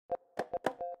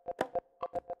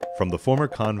From the former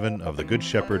convent of the Good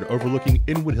Shepherd overlooking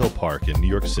Inwood Hill Park in New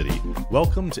York City,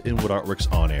 welcome to Inwood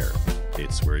Artworks On Air.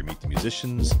 It's where we meet the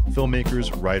musicians,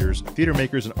 filmmakers, writers, theater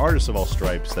makers, and artists of all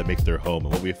stripes that make their home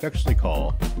in what we affectionately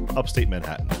call Upstate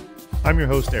Manhattan. I'm your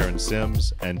host, Aaron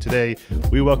Sims, and today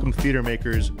we welcome theater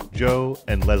makers Joe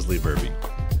and Leslie Burby.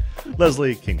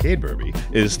 Leslie, Kincaid Burby,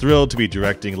 is thrilled to be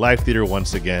directing live theater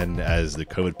once again as the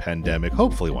COVID pandemic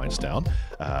hopefully winds down.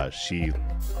 She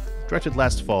directed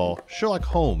last fall Sherlock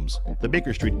Holmes, the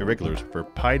Baker Street Irregulars for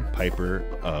Pied Piper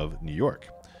of New York.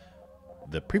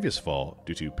 The previous fall,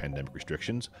 due to pandemic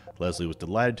restrictions, Leslie was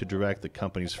delighted to direct the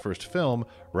company's first film,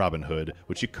 Robin Hood,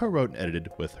 which she co-wrote and edited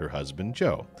with her husband,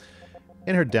 Joe.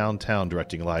 In her downtown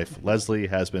directing life, Leslie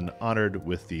has been honored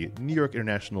with the New York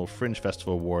International Fringe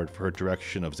Festival Award for her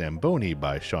direction of Zamboni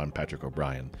by Sean Patrick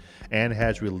O'Brien, and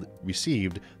has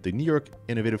received the New York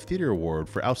Innovative Theater Award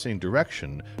for Outstanding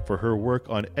Direction for her work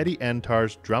on Eddie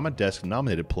Antar's Drama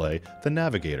Desk-nominated play, The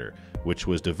Navigator, which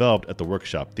was developed at the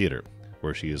Workshop Theater,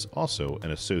 where she is also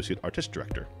an Associate Artist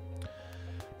Director.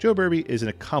 Joe Burby is an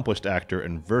accomplished actor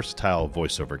and versatile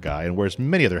voiceover guy and wears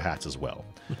many other hats as well.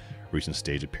 Recent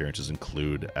stage appearances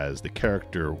include as the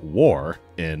character War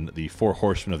in The Four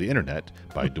Horsemen of the Internet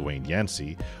by Dwayne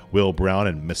Yancey, Will Brown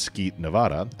in Mesquite,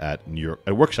 Nevada at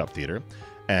Workshop Theater,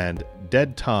 and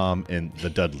Dead Tom in The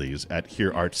Dudleys at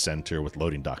Here Arts Center with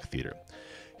Loading Dock Theater.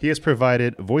 He has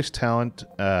provided voice talent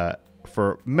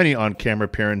for many on-camera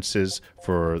appearances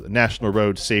for the National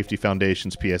Road Safety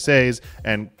Foundation's PSAs,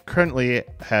 and currently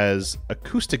has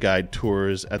acoustic guide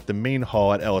tours at the main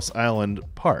hall at Ellis Island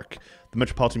Park, the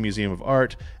Metropolitan Museum of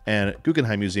Art, and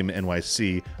Guggenheim Museum in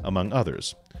NYC, among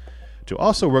others. Joe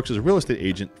also works as a real estate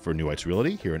agent for New Heights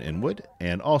Realty here in Inwood,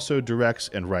 and also directs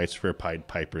and writes for Pied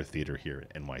Piper Theater here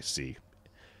in NYC.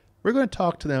 We're going to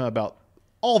talk to them about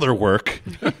all their work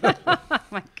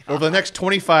over the next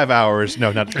 25 hours.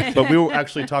 No, not, but we will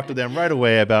actually talk to them right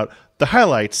away about the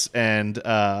highlights and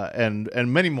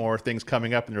many more things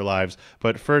coming up in their lives.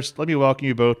 But first, let me welcome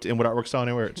you both to Inwood Artworks On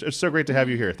Air. It's so great to have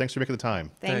you here. Thanks for making the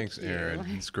time. Thanks, Aaron.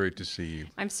 It's great to see you.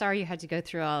 I'm sorry you had to go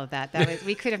through all of that.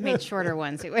 We could have made shorter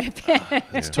ones. It would have been.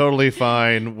 It's totally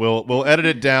fine. We'll edit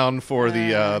it down for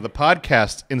the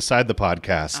podcast inside the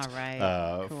podcast. All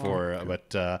right. Cool.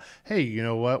 But hey, you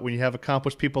know what? When you have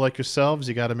accomplished people like yourselves,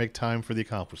 you got to make time for the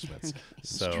accomplishments.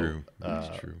 It's true.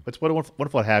 It's true. It's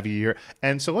wonderful to have you here.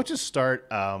 And so let's just start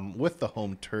with the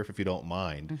home turf, if you don't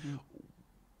mind. Mm-hmm.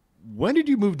 When did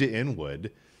you move to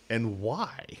Inwood, and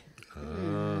why?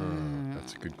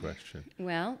 That's a good question.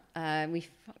 Well,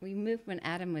 we moved when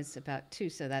Adam was about 2,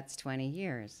 so that's 20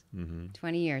 years. Mm-hmm.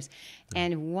 20 years. Mm-hmm.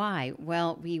 And why?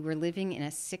 Well, we were living in a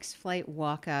 6-flight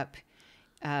walk-up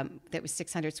that was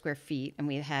 600 square feet, and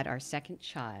we had our second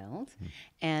child. Mm-hmm.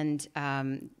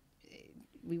 And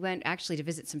we went actually to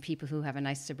visit some people who have a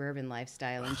nice suburban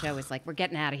lifestyle, and Joe was like, we're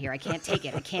getting out of here. I can't take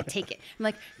it. I'm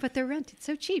like, but the rent, it's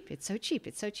so cheap.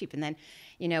 And then,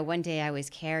 one day I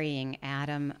was carrying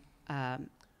Adam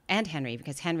and Henry,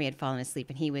 because Henry had fallen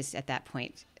asleep, and he was at that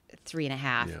point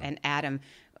 3.5, and Adam,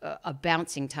 a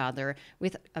bouncing toddler,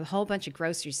 with a whole bunch of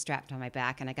groceries strapped on my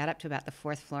back. And I got up to about the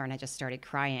 4th floor, and I just started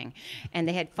crying. And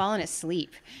they had fallen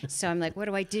asleep. So I'm like, what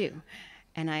do I do?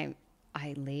 And I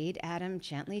laid Adam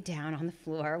gently down on the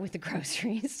floor with the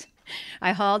groceries.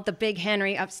 I hauled the big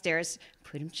Henry upstairs,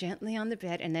 put him gently on the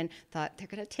bed, and then thought, they're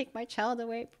going to take my child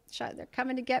away. They're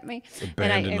coming to get me.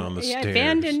 On the stairs. I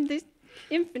abandoned the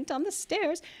infant on the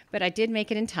stairs. But I did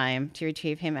make it in time to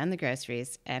retrieve him and the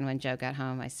groceries. And when Joe got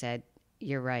home, I said,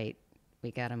 you're right.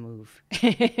 We got to move.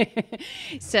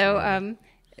 So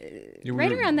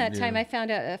right around that time, I found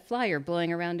a flyer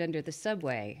blowing around under the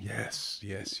subway. Yes.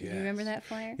 You remember that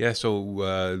flyer? Yeah, so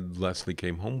Leslie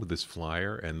came home with this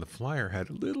flyer, and the flyer had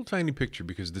a little tiny picture,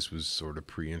 because this was sort of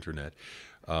pre-internet,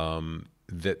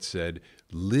 that said,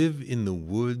 live in the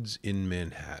woods in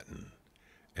Manhattan.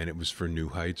 And it was for New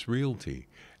Heights Realty.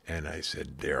 And I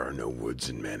said, there are no woods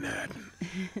in Manhattan.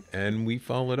 And we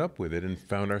followed up with it and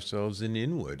found ourselves in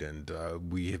Inwood,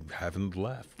 and we haven't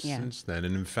left since then.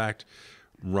 And in fact,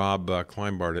 Rob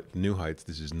Kleinbart at New Heights,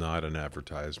 this is not an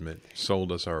advertisement,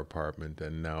 sold us our apartment,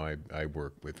 and now I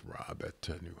work with Rob at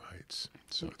New Heights.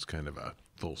 So it's kind of a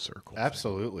full circle.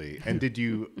 Absolutely. And did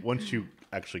you, once you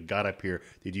actually got up here,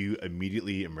 did you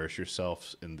immediately immerse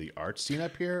yourself in the art scene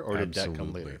up here, or did that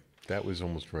come later? That was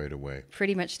almost right away.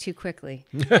 Pretty much too quickly.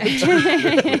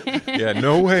 Yeah,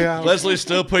 no way out. Leslie's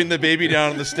still putting the baby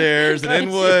down on the stairs in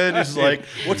Inwood. She's like,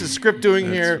 what's the script doing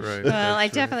here? Right. Well, I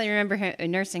definitely remember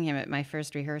nursing him at my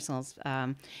first rehearsals.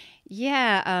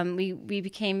 We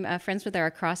became friends with our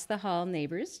across-the-hall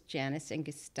neighbors, Janice and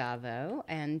Gustavo,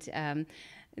 and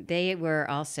they were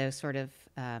also sort of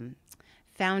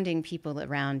founding people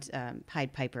around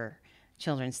Pied Piper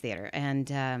Children's Theater.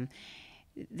 And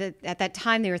at that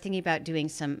time, they were thinking about doing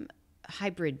some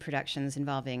hybrid productions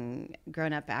involving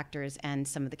grown-up actors and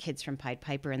some of the kids from Pied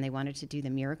Piper, and they wanted to do The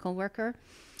Miracle Worker.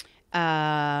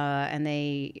 And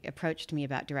they approached me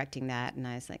about directing that, and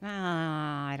I was like,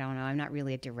 I don't know. I'm not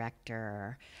really a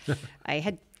director. I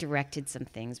had directed some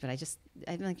things, but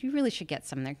I'm like, you really should get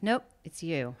some. They're like, nope, it's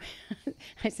you.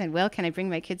 I said, well, can I bring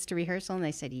my kids to rehearsal? And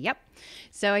they said, yep.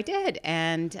 So I did,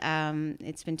 and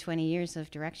it's been 20 years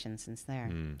of direction since there.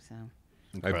 So.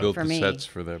 I built the sets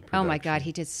for that production. Oh my God,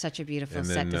 he did such a beautiful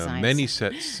set design. And then many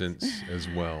sets since as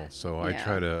well. So I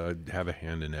try to have a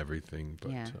hand in everything.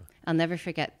 But I'll never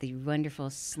forget the wonderful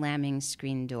slamming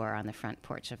screen door on the front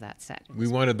porch of that set. We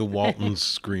wanted the Walton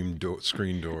screen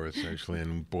doors, actually,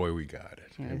 and boy, we got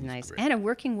it. It was nice. Great. And a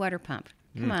working water pump.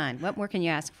 Come on, what more can you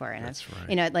ask for? And that's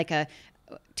right. Like a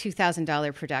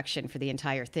 $2,000 production for the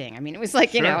entire thing. I mean, it was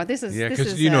like, this is... Yeah,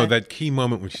 because, that key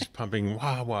moment when she's pumping,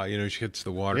 she hits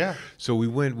the water. Yeah. So we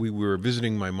were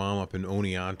visiting my mom up in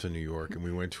Oneonta, New York, and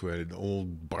we went to an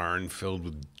old barn filled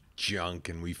with junk,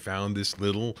 and we found this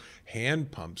little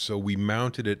hand pump. So we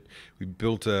mounted it, we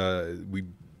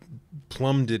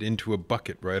plumbed it into a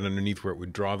bucket right underneath where it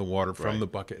would draw the water from the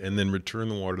bucket and then return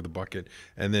the water to the bucket,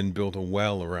 and then built a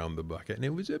well around the bucket. And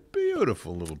it was a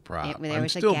beautiful little prop. I'm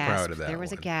still proud of that. There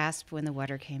was a gasp when the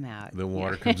water came out. The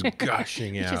water comes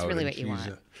gushing out. Which is really what you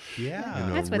want.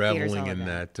 That's what reveling in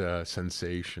that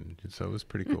sensation. So it was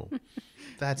pretty cool.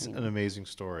 That's an amazing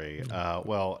story.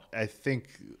 Well, I think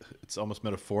it's almost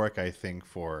metaphoric,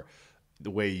 for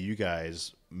the way you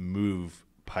guys move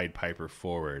Pied Piper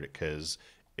forward, because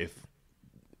if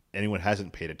anyone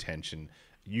hasn't paid attention,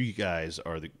 you guys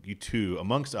are you two,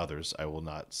 amongst others, I will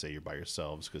not say you're by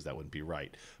yourselves because that wouldn't be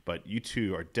right, but you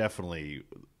two are definitely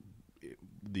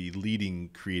the leading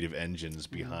creative engines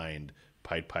behind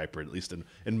Pied Piper, at least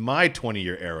in my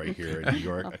 20-year era here in New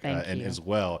York, and as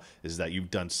well, is that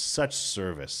you've done such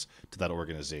service to that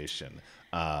organization.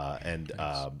 And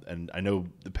I know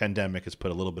the pandemic has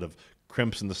put a little bit of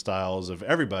crimps in the styles of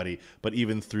everybody, but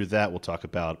even through that we'll talk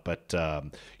about. But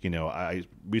I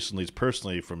recently,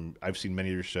 personally, I've seen many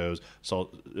of your shows, saw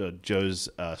Joe's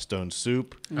Stone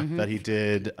Soup that he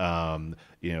did,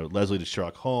 Leslie did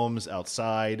Sherlock Holmes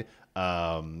outside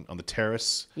on the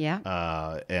terrace,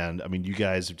 and I mean, you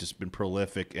guys have just been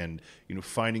prolific and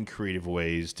finding creative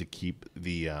ways to keep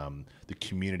the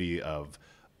community of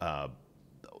I'll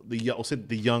say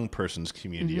the young person's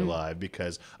community alive,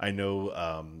 because I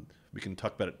know we can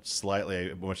talk about it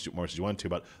slightly more as you want to,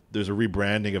 but there's a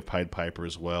rebranding of Pied Piper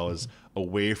as well, as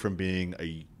away from being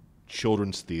a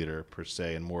children's theater per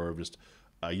se and more of just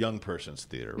a young person's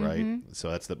theater, right? So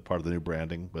that's the part of the new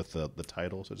branding with the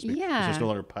title, so to speak. Yeah. So it's no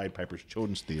longer Pied Piper's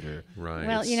Children's Theater. Right.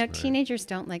 Well, teenagers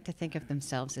don't like to think of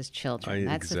themselves as children.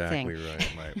 That's the thing.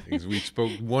 Exactly right. Because we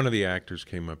spoke, one of the actors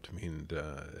came up to me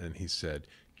and he said,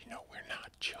 we're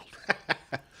not children.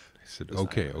 I said,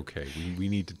 okay, we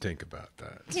need to think about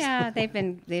that. Yeah,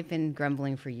 they've been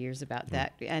grumbling for years about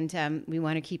that, and we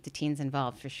want to keep the teens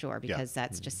involved for sure, because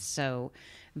that's just so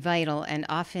vital. And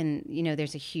often,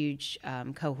 there's a huge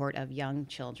cohort of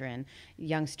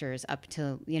youngsters up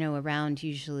to around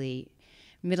usually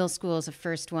middle school is the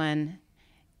first one.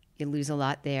 You lose a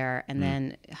lot there, and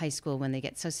then high school, when they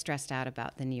get so stressed out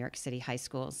about the New York City high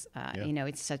schools,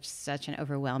 it's such an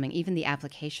overwhelming. Even the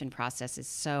application process is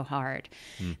so hard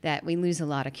that we lose a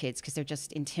lot of kids because they're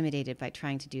just intimidated by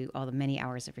trying to do all the many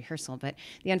hours of rehearsal. But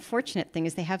the unfortunate thing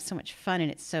is they have so much fun, and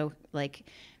it's so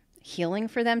healing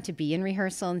for them to be in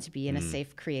rehearsal and to be in a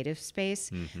safe creative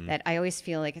space that I always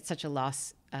feel like it's such a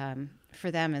loss for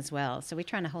them as well. So we're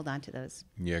trying to hold on to those.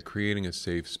 Yeah, creating a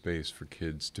safe space for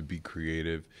kids to be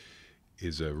creative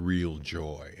is a real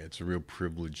joy. It's a real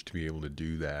privilege to be able to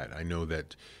do that. I know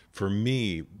that for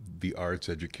me, the arts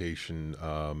education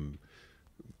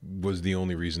was the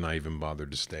only reason I even bothered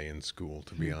to stay in school,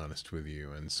 to be honest with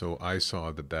you. And so I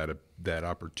saw that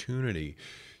opportunity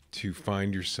to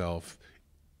find yourself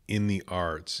in the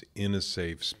arts, in a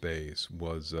safe space,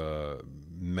 was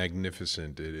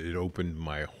magnificent. It opened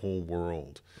my whole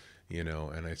world, and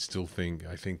I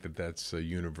think that that's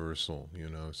universal,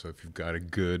 So if you've got a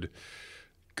good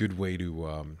way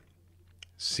to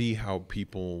see how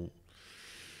people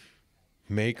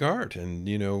make art and,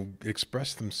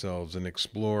 express themselves and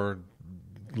explore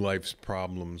life's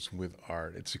problems with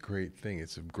art, it's a great thing.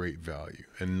 It's of great value,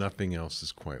 and nothing else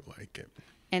is quite like it.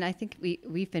 And I think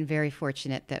we've been very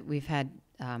fortunate that we've had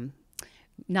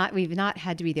we've not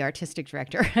had to be the artistic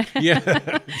director.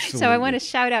 Yeah. So I want to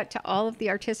shout out to all of the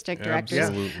artistic directors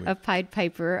of Pied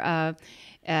Piper.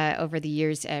 over the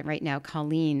years. Right now,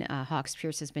 Colleen Hawks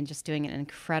Pierce has been just doing an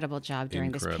incredible job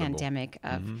during this pandemic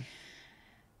of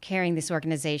carrying this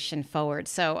organization forward.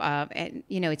 So, and,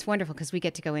 you know, it's wonderful because we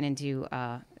get to go in and do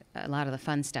a lot of the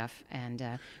fun stuff,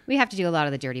 and we have to do a lot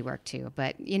of the dirty work too.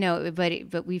 But you know,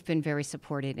 but we've been very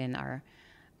supported in our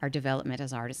development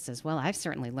as artists as well. I've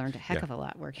certainly learned a heck of a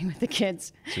lot working with the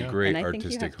kids. It's a great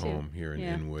artistic home here in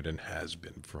Inwood, and has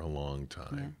been for a long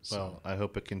time. Yeah. So. Well, I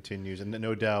hope it continues, and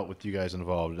no doubt with you guys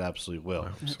involved, it absolutely will.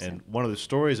 And one of the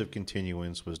stories of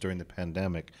continuance was during the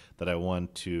pandemic that I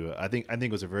want to. I think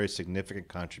was a very significant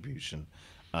contribution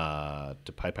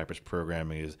to Pied Piper's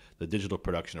programming is the digital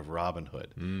production of Robin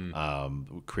Hood,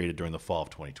 created during the fall of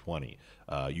 2020.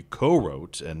 You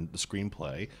co-wrote and the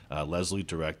screenplay. Leslie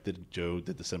directed. Joe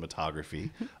did the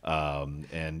cinematography,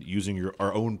 and using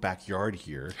our own backyard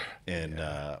here in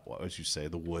what would you say,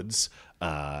 the woods,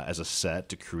 as a set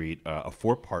to create a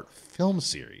 4-part film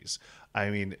series. I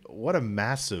mean, what a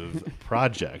massive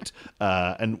project!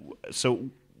 And so,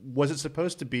 was it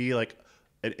supposed to be like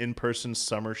an in-person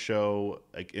summer show,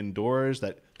 like indoors,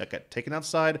 that got taken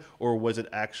outside, or was it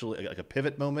actually like a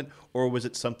pivot moment, or was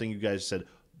it something you guys said,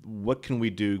 what can we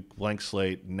do blank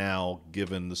slate now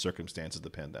given the circumstances of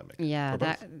the pandemic?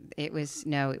 Yeah, it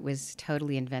was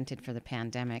totally invented for the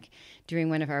pandemic. During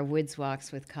one of our woods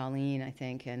walks with Colleen, I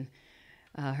think, and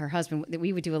her husband,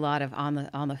 we would do a lot of on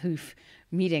the hoof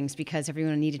meetings because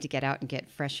everyone needed to get out and get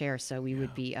fresh air. So we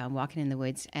would be walking in the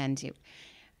woods, and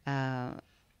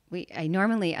I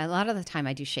normally, a lot of the time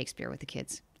I do Shakespeare with the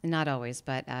kids. Not always,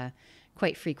 but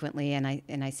quite frequently. And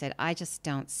I said, I just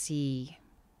don't see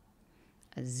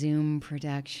a Zoom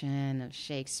production of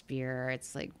Shakespeare.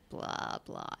 It's like blah,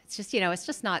 blah. It's just, it's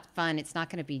just not fun. It's not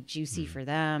going to be juicy for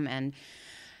them. And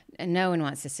no one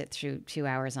wants to sit through 2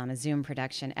 hours on a Zoom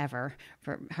production ever,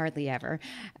 for hardly ever.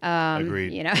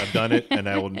 Agreed. I've done it, and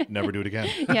I will never do it again.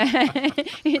 Yeah.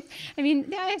 I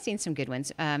mean, I've seen some good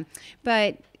ones.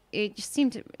 But it just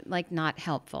seemed like not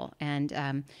helpful. And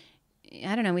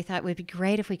I don't know, we thought it would be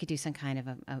great if we could do some kind of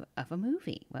a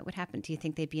movie. What would happen? Do you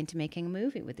think they'd be into making a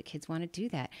movie? Would the kids want to do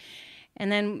that? And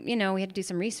then, we had to do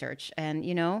some research. And,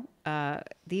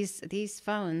 these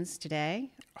phones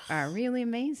today are really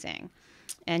amazing.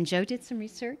 And Joe did some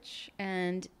research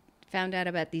and found out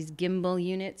about these gimbal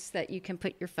units that you can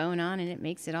put your phone on, and it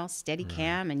makes it all steady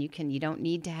cam, and you don't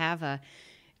need to have a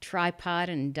tripod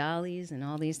and dollies and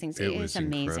all these things. It was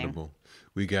amazing. Incredible.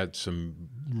 We got some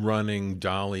running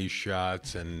dolly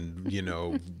shots, and it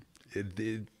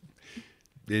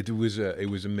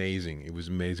was amazing. It was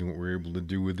amazing what we were able to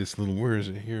do with this little. Where is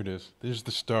it? Here it is. There's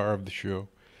the star of the show.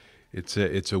 It's a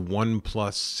OnePlus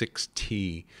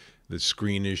 6T. The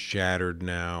screen is shattered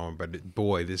now, but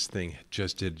boy, this thing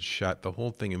just did shot the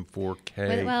whole thing in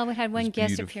 4K. Well, we had one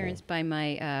guest appearance by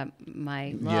my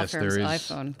law firm's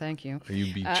iPhone. Thank you.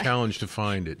 You'd be challenged to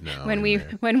find it now. When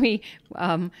we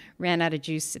ran out of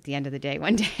juice at the end of the day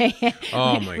one day,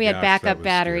 we had backup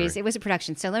batteries. Scary. It was a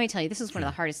production. So let me tell you, this is one of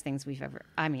the hardest things we've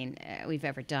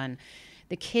ever done.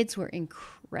 The kids were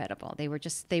incredible. They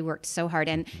worked so hard.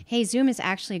 And hey, Zoom is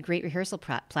actually a great rehearsal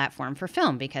platform for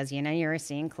film because, you're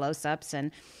seeing close-ups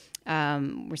and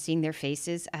we're seeing their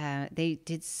faces. They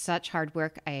did such hard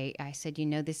work. I said,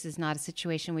 this is not a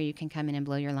situation where you can come in and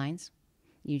blow your lines.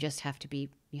 You have to be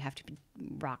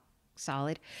rock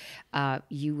solid.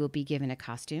 You will be given a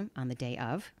costume on the day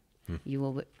of. You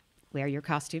will wear your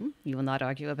costume. You will not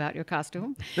argue about your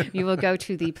costume. You will go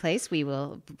to the place. We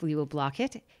will block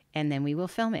it. And then we will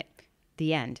film it.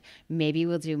 The end. Maybe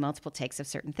we'll do multiple takes of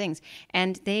certain things.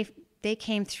 And they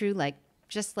came through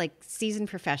just like seasoned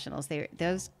professionals.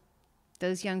 Those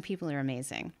young people are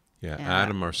amazing. Yeah,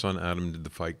 Adam, our son Adam, did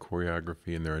the fight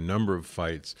choreography, and there are a number of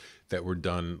fights that were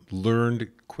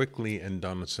learned quickly and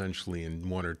done essentially in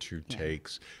 1 or 2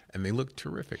 takes, and they look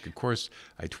terrific. Of course,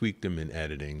 I tweaked them in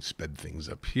editing, sped things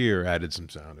up here, added some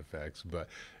sound effects, but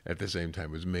at the same time,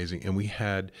 it was amazing. And we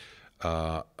had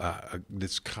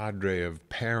this cadre of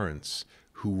parents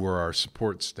who were our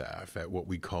support staff at what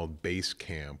we called base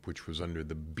camp, which was under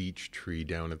the beech tree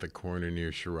down at the corner near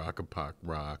Shirakapak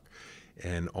Rock.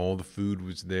 And all the food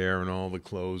was there, and all the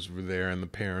clothes were there, and the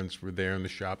parents were there, and the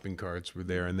shopping carts were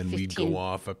there, and then we'd go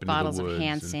off up into the woods. Bottles of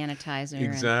hand sanitizer.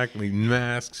 Exactly.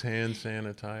 Masks, hand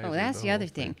sanitizer. Oh, that's the other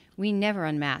thing. We never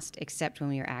unmasked except when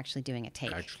we were actually doing a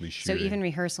take. Actually shooting. So even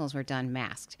rehearsals were done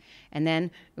masked. And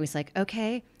then it was like,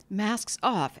 okay, masks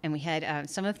off. And we had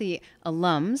some of the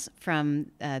alums from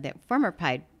the former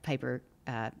Pied Piper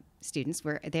students.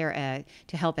 We're there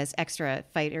to help as extra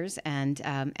fighters and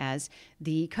as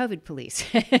the COVID police.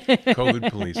 COVID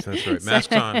police, that's right.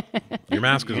 Masks on. Your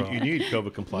mask is You on. need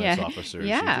COVID compliance officers.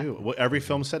 Yeah. You do. Well, every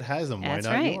film set has them. That's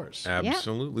Why not right. yours?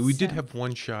 Absolutely. We did have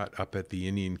one shot up at the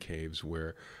Indian Caves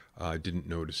where I didn't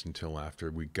notice until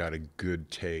after we got a good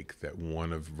take that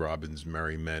one of Robin's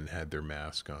merry men had their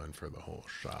mask on for the whole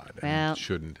shot. Well, and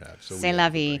shouldn't have. So C'est la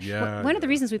vie. One of the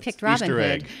reasons we picked Robin Easter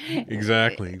Hood. egg.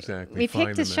 Exactly. We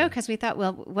picked the show because we thought,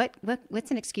 well, what's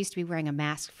an excuse to be wearing a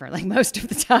mask for like most of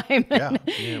the time? Yeah.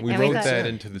 Yeah, we And wrote thought, that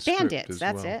into the script bandits. as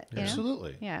That's well. it. you know?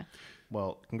 Absolutely. Yeah.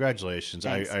 Well, congratulations.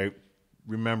 Thanks. I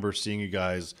remember seeing you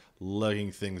guys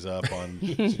lugging things up on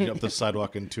up the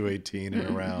sidewalk in 218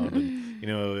 and around. And,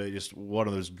 just one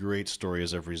of those great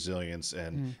stories of resilience.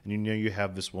 And you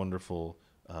have this wonderful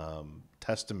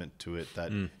testament to it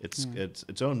that it's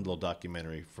its own little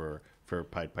documentary for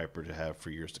Pied Piper to have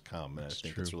for years to come. And I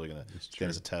think it's really going to stand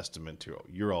as a testament to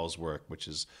your all's work, which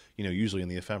is, usually in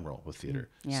the ephemeral with theater.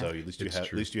 Yeah. So at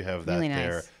least you have that Really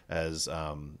there nice. as,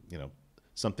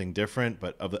 something different,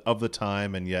 but of the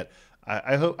time. And yet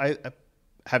I hope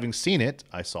having seen it,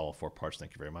 I saw all 4 parts.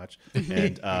 Thank you very much.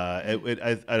 And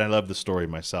I love the story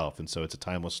myself. And so it's a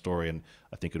timeless story. And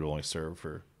I think it will only serve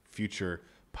for future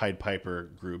Pied Piper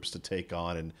groups to take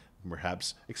on and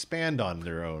perhaps expand on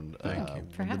their own the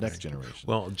Perhaps. next generation.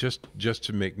 Well, just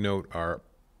to make note, our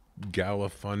gala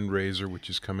fundraiser, which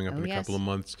is coming up in a yes. couple of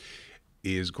months,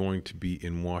 is going to be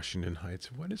in Washington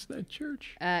Heights. What is that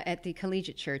church? At the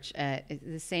Collegiate Church,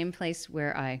 the same place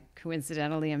where I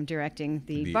coincidentally am directing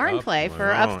the barn play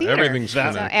for Up Theater. Everything's so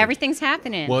connected. everything's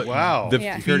happening. Well, Wow. The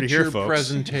Yeah. Here to hear, feature folks.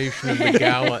 presentation of the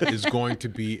gala is going to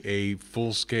be a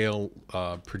full-scale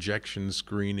projection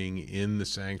screening in the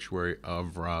sanctuary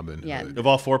of Robin Yeah. Hood. Of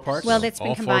all 4 parts? Well, it's been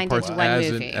All 4 combined parts into one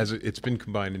as movie. it's been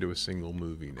combined into a single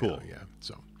movie now. Cool. Yeah.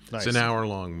 So Nice. it's an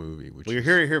hour-long movie. Which Well,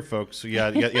 you're is- here, folks. So you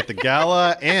got the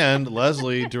gala and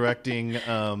Leslie directing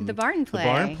The barn play, The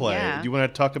barn play. yeah. Do you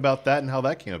want to talk about that and how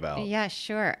that came about? Yeah,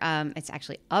 sure. It's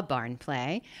actually a barn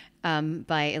play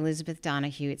by Elizabeth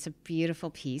Donahue. It's a beautiful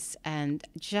piece, and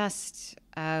just,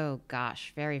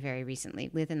 very, very recently,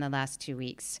 within the last 2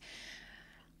 weeks,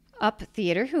 Up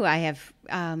Theater, who I have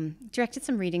directed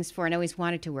some readings for and always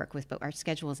wanted to work with, but our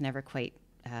schedules never quite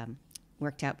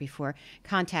worked out before,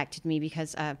 contacted me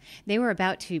because they were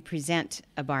about to present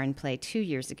a barn play 2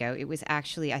 years ago. It was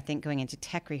actually, I think, going into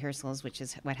tech rehearsals, which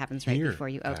is what happens right Here, before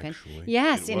you open. actually.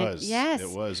 Yes, It was. yes.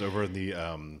 It was over in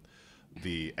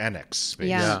the annex space.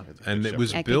 Yeah. Yeah, at the and Good it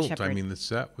was Shepherd. At Good built. I Shepherd. mean, the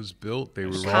set was built. They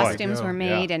were ready to Costumes go. were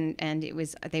Yeah. made, and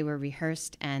they were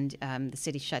rehearsed, and the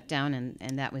city shut down,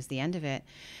 and that was the end of it,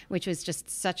 which was just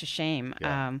such a shame.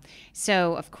 Yeah.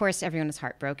 So of course everyone was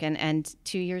heartbroken, and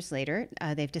 2 years later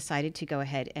they've decided to go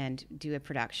ahead and do a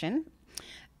production.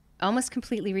 Almost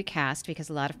completely recast because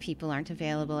a lot of people aren't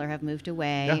available or have moved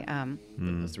away. Yeah.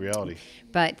 That's the reality.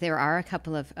 But there are a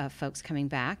couple of folks coming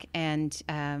back, and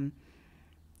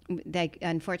they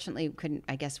unfortunately couldn't,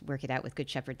 I guess, work it out with Good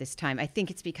Shepherd this time. I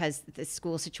think it's because the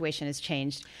school situation has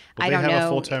changed. Well, I don't know. They have a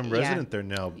full-time Yeah. resident there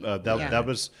now. That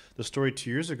was the story 2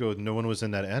 years ago. No one was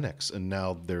in that annex, and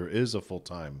now there is a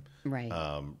full-time Right.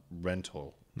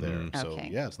 rental there. So Okay.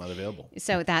 yeah, it's not available.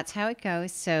 So that's how it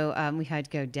goes. So we had to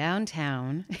go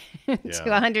downtown to Yeah.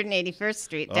 181st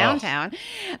Street downtown,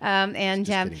 and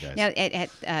Just kidding, guys. now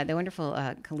at the wonderful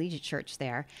Collegiate Church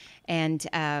there, and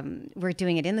we're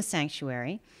doing it in the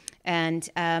sanctuary. And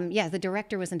the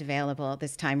director wasn't available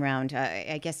this time around.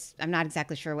 I guess I'm not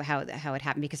exactly sure how it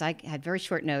happened because I had very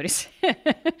short notice.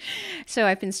 So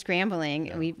I've been scrambling.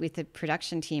 Yeah. With the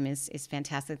production team is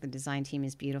fantastic. The design team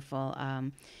is beautiful.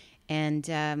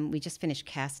 And we just finished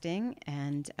casting,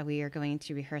 and we are going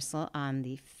to rehearsal on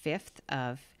the 5th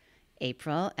of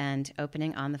April and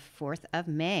opening on the 4th of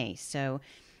May. So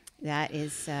that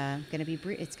is going to be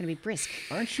it's going to be brisk.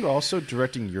 Aren't you also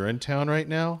directing Urinetown right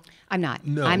now? I'm not.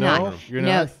 No. I'm No? not. You're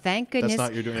no, not? thank goodness. That's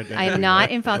not you're doing it. I am not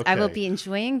involved. I will Okay. be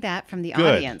enjoying that from the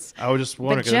Good. audience. I was just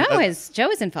wondering. But 'cause Joe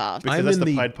is involved. because I'm that's in the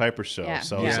the- Pied Piper show. Yeah.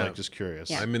 So I was Yeah. like just curious.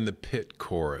 Yeah. I'm in the pit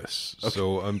chorus.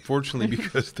 So unfortunately,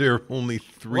 because there are only A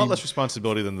three lot less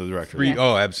responsibility than the director. Three, Yeah.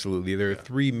 Oh, absolutely. There are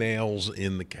 3 males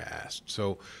in the cast.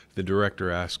 So the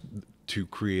director asked to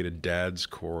create a dad's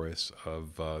chorus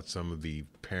of some of the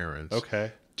parents.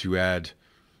 Okay. To add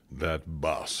that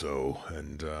basso.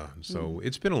 And so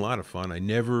it's been a lot of fun. I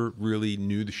never really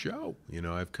knew the show.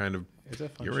 I've kind of, It's a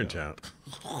fun you're in show.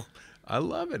 town. I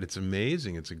love it. It's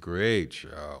amazing. It's a great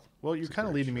show. Well, you're kind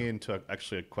of leading me into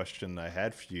actually a question I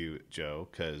had for you, Joe,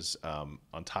 because on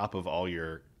top of all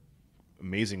your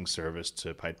amazing service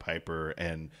to Pied Piper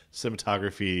and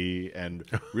cinematography and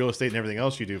real estate and everything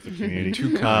else you do for the community.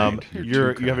 Too kind. You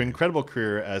have an incredible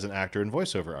career as an actor and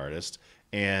voiceover artist.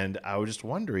 And I was just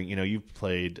wondering, you've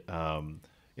played,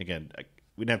 again,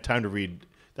 we didn't have time to read.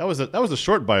 That was a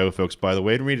short bio, folks, by the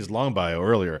way. I didn't read his long bio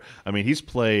earlier. I mean, he's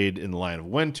played in The Lion of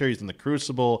Winter. He's in The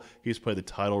Crucible. He's played the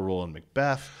title role in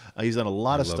Macbeth. He's done a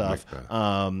lot of stuff.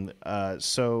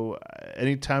 So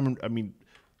anytime,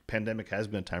 pandemic has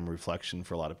been a time of reflection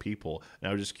for a lot of people. And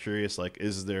I was just curious,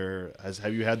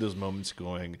 have you had those moments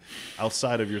going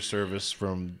outside of your service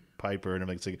from Piper and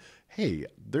everything? It's like, hey,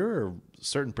 there are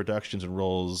certain productions and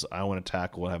roles I want to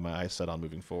tackle and have my eyes set on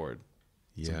moving forward.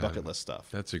 Some bucket list stuff.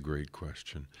 That's a great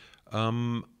question.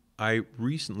 I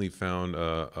recently found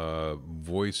a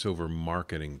voiceover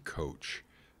marketing coach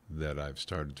that I've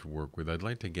started to work with. I'd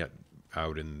like to get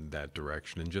out in that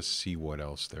direction and just see what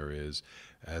else there is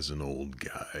as an old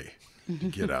guy.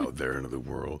 Get out there into the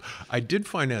world. I did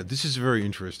find out, this is a very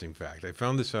interesting fact. I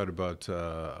found this out about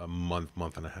a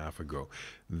month and a half ago,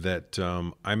 that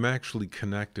I'm actually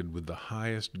connected with the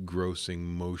highest grossing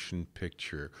motion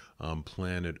picture on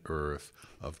planet Earth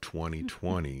of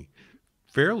 2020,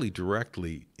 fairly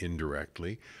directly,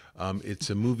 indirectly. It's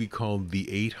a movie called The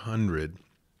 800.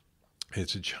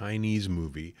 It's a Chinese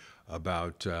movie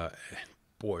about,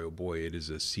 boy, oh boy, it is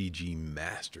a CG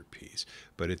masterpiece,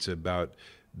 but it's about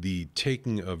the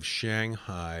taking of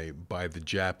Shanghai by the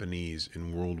Japanese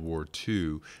in World War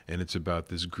II, and it's about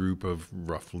this group of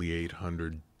roughly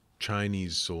 800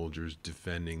 Chinese soldiers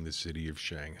defending the city of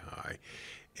Shanghai.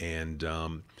 And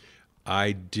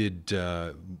I did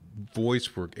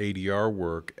voice work, ADR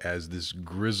work, as this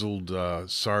grizzled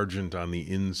sergeant on the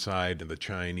inside of the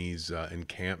Chinese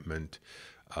encampment.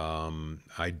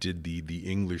 I did the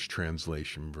English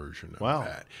translation version of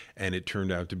that, and it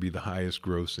turned out to be the highest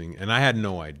grossing, and I had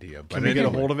no idea. But Can we get a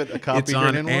hold of it? A copy? It's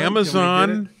on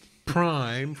Amazon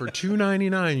Prime for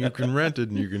 $2.99. You can rent it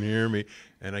and you can hear me,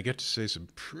 and I get to say some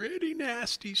pretty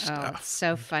nasty stuff. Oh, it's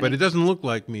so funny. But it doesn't look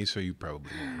like me, so you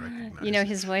probably won't recognize it.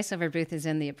 His voiceover booth is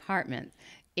in the apartment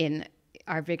in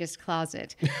our biggest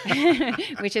closet,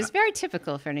 which is very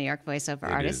typical for New York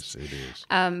voiceover artists. It is.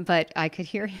 But I could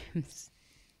hear him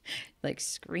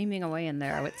screaming away in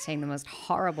there, saying the most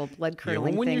horrible,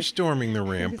 blood-curdling when things. you're storming the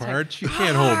ramparts, you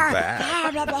can't hold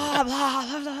back. Blah, blah,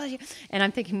 blah, blah. And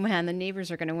I'm thinking, man, the neighbors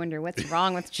are going to wonder what's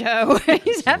wrong with Joe.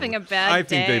 He's having a bad day. I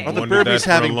think they've the wondered Burby's that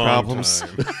for having a long problems.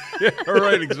 time. Yeah,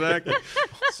 right, exactly.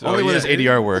 So, Only when it's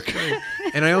ADR work.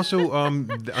 And I also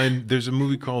there's a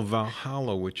movie called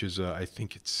Valhalla, which is I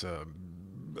think it's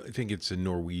a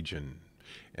Norwegian,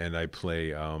 and I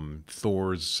play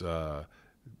Thor's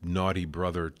naughty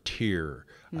brother Tyr.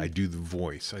 I do the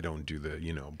voice. I don't do the,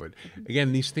 but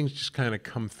again, these things just kind of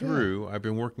come through. I've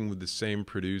been working with the same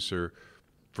producer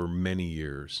for many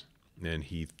years, and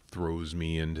he throws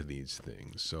me into these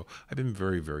things. So I've been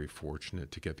very, very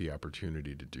fortunate to get the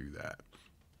opportunity to do that.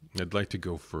 I'd like to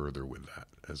go further with that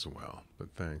as well, but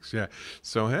thanks. Yeah.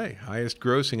 So, hey, highest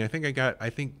grossing. I think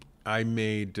I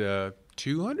made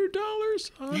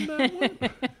 $200 on that one.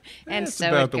 And That's so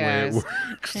about it the way it goes.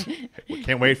 works. We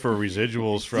can't wait for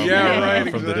residuals from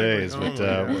Exactly. the days. Oh But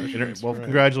my gosh, well,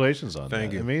 congratulations on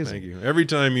Thank that. you. Amazing. Thank you. Every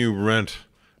time you rent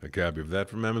a copy of that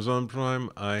from Amazon Prime,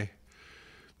 I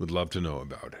would love to know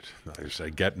about it. I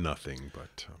get nothing,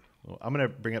 but... Well, I'm going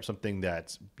to bring up something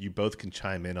that you both can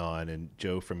chime in on, and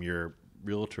Joe, from your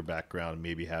realtor background,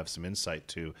 maybe have some insight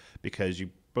to, because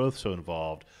you both so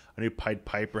involved. I knew Pied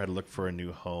Piper had to look for a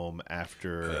new home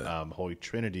after Holy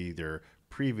Trinity, their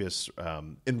previous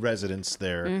in residence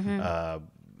there.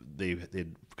 They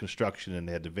did construction and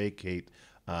they had to vacate.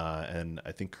 And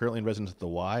I think currently in residence at the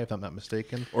Y, if I'm not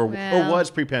mistaken, or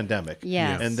was pre-pandemic.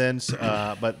 Yes. And then,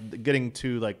 but getting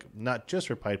to not just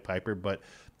for Pied Piper, but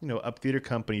Up Theater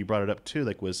Company, you brought it up too,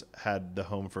 had the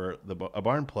home for a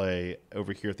barn play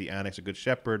over here at the Annex of Good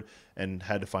Shepherd, and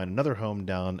had to find another home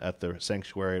down at the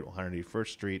Sanctuary at 181st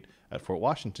Street at Fort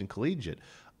Washington Collegiate.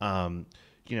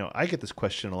 I get this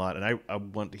question a lot, and I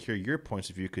want to hear your points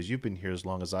of view, because you've been here as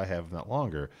long as I have, if not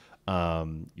longer. A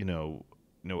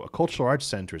cultural arts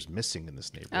center is missing in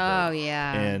this neighborhood. Oh,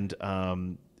 yeah. And,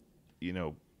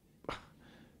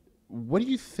 what do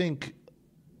you think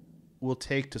will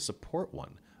take to support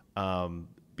one?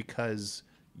 Because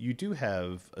you do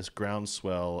have a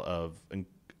groundswell of, and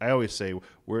I always say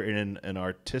we're in an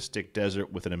artistic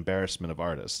desert with an embarrassment of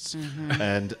artists,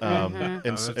 and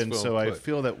so I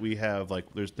feel that we have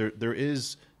there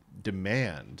is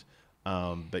demand,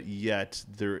 but yet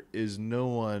there is no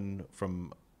one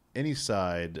from any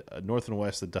side, north and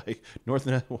west of the dike, north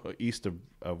and east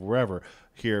of wherever,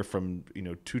 here from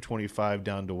 225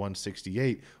 down to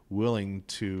 168, willing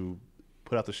to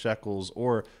put out the shekels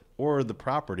or the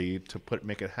property to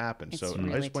make it happen. It's so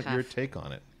really I just want tough. your take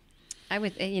on it. I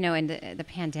would, and the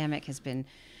pandemic has been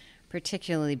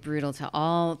particularly brutal to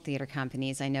all theater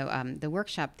companies. I know the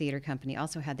Workshop Theater Company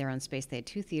also had their own space. They had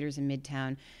 2 theaters in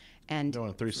Midtown. And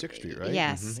on 36th Street, right?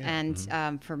 Yes,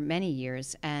 and for many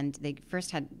years. And they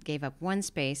first gave up one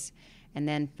space and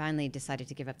then finally decided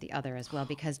to give up the other as well,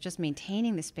 because just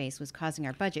maintaining the space was causing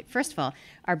our budget. First of all,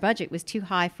 our budget was too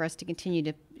high for us to continue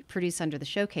to produce under the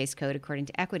showcase code according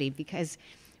to equity, because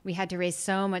we had to raise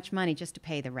so much money just to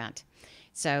pay the rent.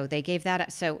 So they gave that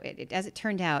up. So as it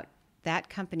turned out, that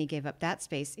company gave up that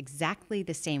space exactly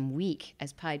the same week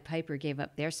as Pied Piper gave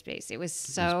up their space. It was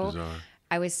so... bizarre.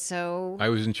 I was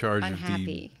in charge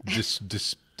unhappy. of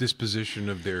the disposition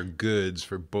of their goods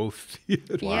for both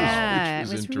theaters. Yeah, which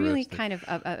it was really interesting.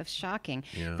 kind of shocking.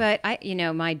 Yeah. But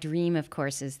my dream, of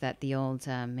course, is that the old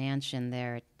mansion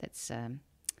there that's at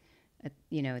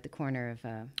the corner of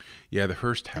the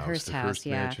Hearst House, Hearst the House, Hearst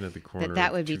yeah, Mansion at the corner.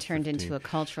 that of would be turned 215. into a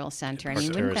cultural center. I Park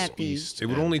mean, wouldn't Terrace that be East. It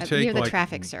would only near take the like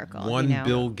traffic circle? one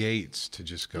Bill Gates to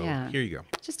just go, Yeah. here you go.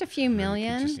 Just a few And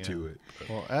million. then you could just do it.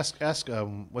 Well, ask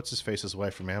what's his face's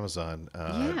wife from Amazon.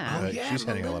 Yeah. She's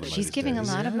handing a lot of money. She's these giving a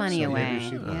days. lot of money So away. maybe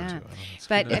she'd want to. I Yeah, don't know.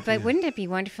 It's a good but wouldn't it be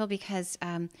wonderful? Because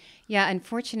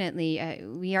unfortunately,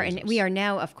 we are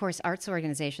now, of course, arts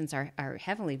organizations are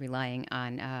heavily relying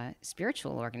on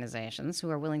spiritual organizations who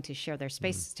are willing to share their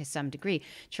space to some degree.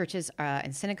 Churches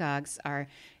and synagogues are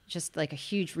just like a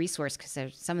huge resource, because they're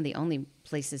some of the only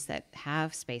places that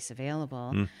have space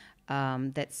available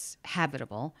that's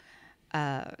habitable.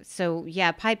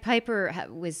 Pied Piper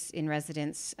was in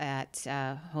residence at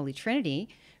Holy Trinity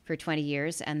for 20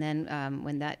 years, and then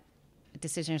when that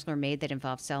decisions were made that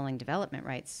involved selling development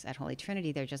rights at Holy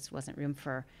Trinity, there just wasn't room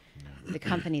for the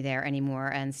company there anymore,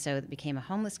 and so it became a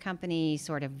homeless company.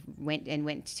 Sort of went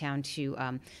down to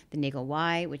the Nagel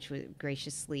Y, which was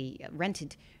graciously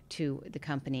rented to the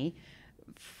company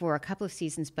for a couple of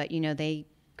seasons, but they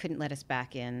couldn't let us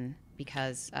back in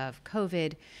because of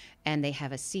COVID, and they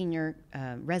have a senior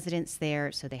residence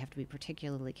there, so they have to be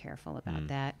particularly careful about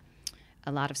that.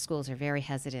 A lot of schools are very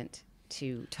hesitant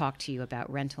to talk to you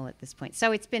about rental at this point.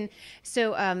 So it's been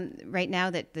right now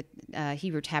that the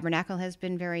Hebrew Tabernacle has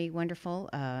been very wonderful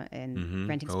in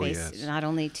renting space, yes. not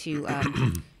only to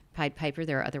Pied Piper.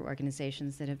 There are other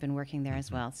organizations that have been working there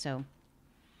as well. So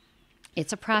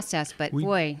it's a process, but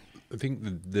boy. I think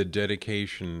the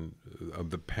dedication of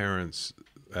the parents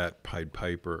at Pied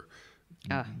Piper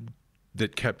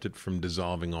that kept it from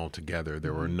dissolving altogether.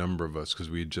 There were a number of us, because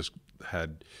we'd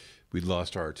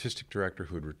lost our artistic director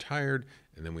who had retired,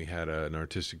 and then we had an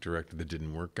artistic director that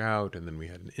didn't work out, and then we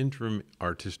had an interim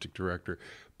artistic director.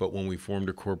 But when we formed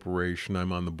a corporation,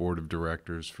 I'm on the board of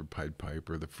directors for Pied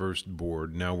Piper, the first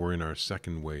board. Now we're in our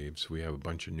second wave, so we have a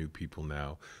bunch of new people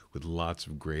now with lots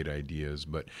of great ideas.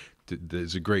 But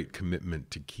there's a great commitment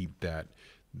to keep that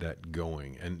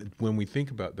going. And when we think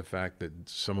about the fact that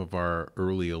some of our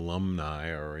early alumni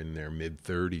are in their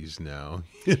mid-30s now,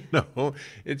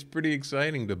 it's pretty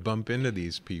exciting to bump into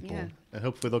these people. Yeah. And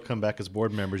hopefully they'll come back as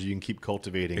board members. You can keep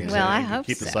cultivating. Exactly. Well, I and hope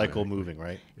keep the so. cycle moving,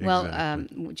 right? Well,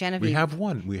 Exactly. Genevieve. We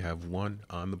have one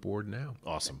on the board now.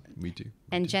 Awesome. Me too.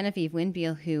 And Genevieve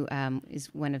Winbeal, who was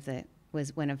one of the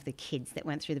kids that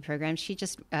went through the program, she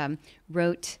just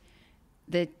wrote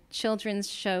the children's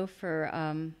show for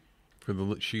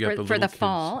the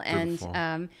fall,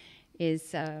 and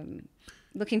is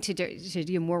looking to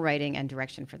do more writing and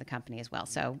direction for the company as well.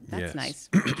 So that's Yes. nice.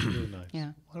 Really nice.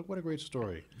 Yeah. What a great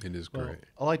story. It is Well, great.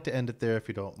 I like to end it there if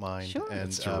you don't mind. Sure. And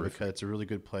That's terrific. because it's a really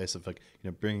good place of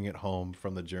bringing it home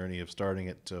from the journey of starting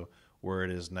it to where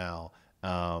it is now.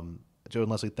 Joe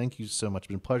and Leslie, thank you so much. It's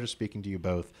been a pleasure speaking to you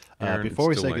both. Aaron, Before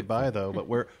we it's say delightful. goodbye, though, but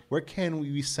where can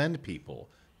we send people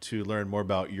to learn more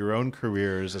about your own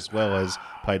careers as well as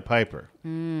Pied Piper?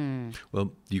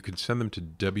 Well, you can send them to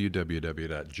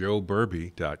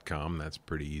www.joeburby.com. That's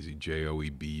pretty easy,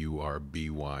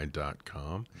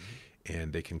 JOEBURBY.com.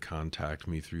 And they can contact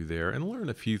me through there and learn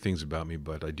a few things about me,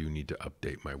 but I do need to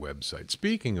update my website.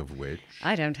 Speaking of which,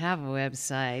 I don't have a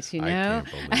website, I can't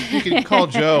believe You can call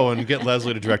Joe and get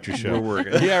Leslie to direct your show. we're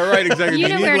working. Yeah, right, exactly. You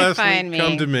If know need where to Leslie, find me.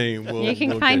 come to me. You We'll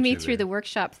can get find me you through there. the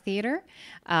Workshop Theater.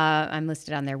 I'm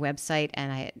listed on their website,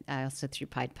 and I also through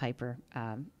Pied Piper.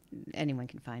 Anyone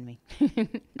can find me.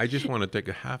 I just want to take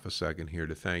a half a second here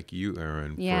to thank you,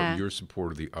 Aaron, Yeah. for your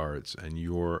support of the arts and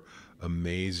your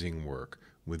amazing work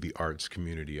with the arts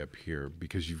community up here,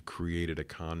 because you've created a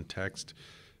context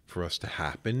for us to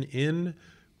happen in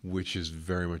which is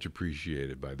very much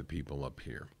appreciated by the people up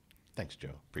here. Thanks, Joe.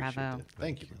 Appreciate Bravo. it.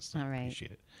 Thank you, Leslie. All right.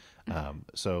 Appreciate it.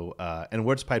 And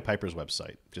where's Pied Piper's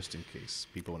website, just in case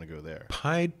people want to go there?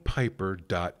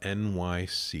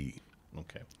 piedpiper.nyc.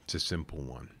 Okay. It's a simple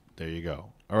one. There you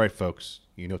go. All right, folks.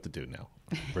 You know what to do now.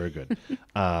 Very good.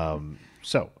 And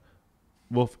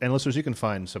listeners, you can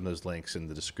find some of those links in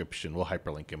the description. We'll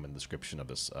hyperlink them in the description of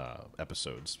this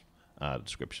episode's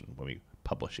description when we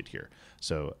publish it here.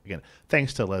 So again,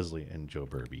 thanks to Leslie and Joe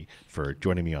Burby for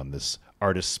joining me on this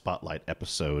Artist Spotlight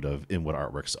episode of Inwood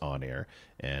Artworks On Air.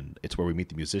 And it's where we meet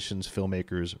the musicians,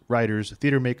 filmmakers, writers,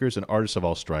 theater makers, and artists of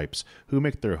all stripes who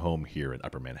make their home here in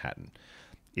Upper Manhattan.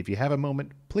 If you have a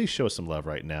moment, please show us some love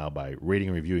right now by rating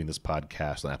and reviewing this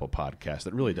podcast on Apple Podcasts.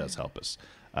 That really does help us.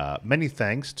 Many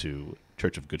thanks to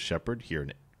Church of Good Shepherd here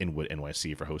in Inwood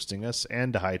NYC for hosting us,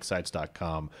 and to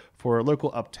HideSites.com for local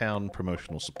uptown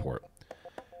promotional support.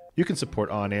 You can support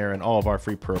On Air and all of our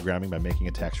free programming by making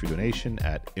a tax-free donation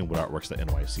at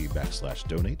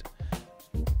inwoodartworks.nyc/donate.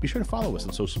 Be sure to follow us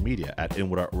on social media at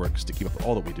Inwood Artworks to keep up with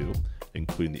all that we do,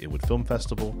 including the Inwood Film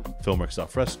Festival, Filmworks Al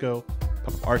Fresco,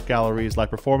 pop-up art galleries, live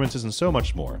performances, and so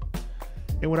much more.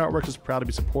 Inwood Artworks is proud to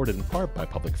be supported in part by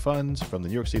public funds from the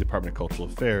New York City Department of Cultural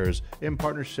Affairs in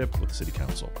partnership with the City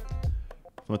Council.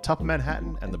 From the top of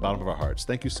Manhattan and the bottom of our hearts,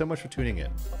 thank you so much for tuning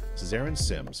in. This is Aaron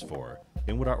Sims for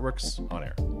Inwood Artworks On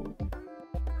Air.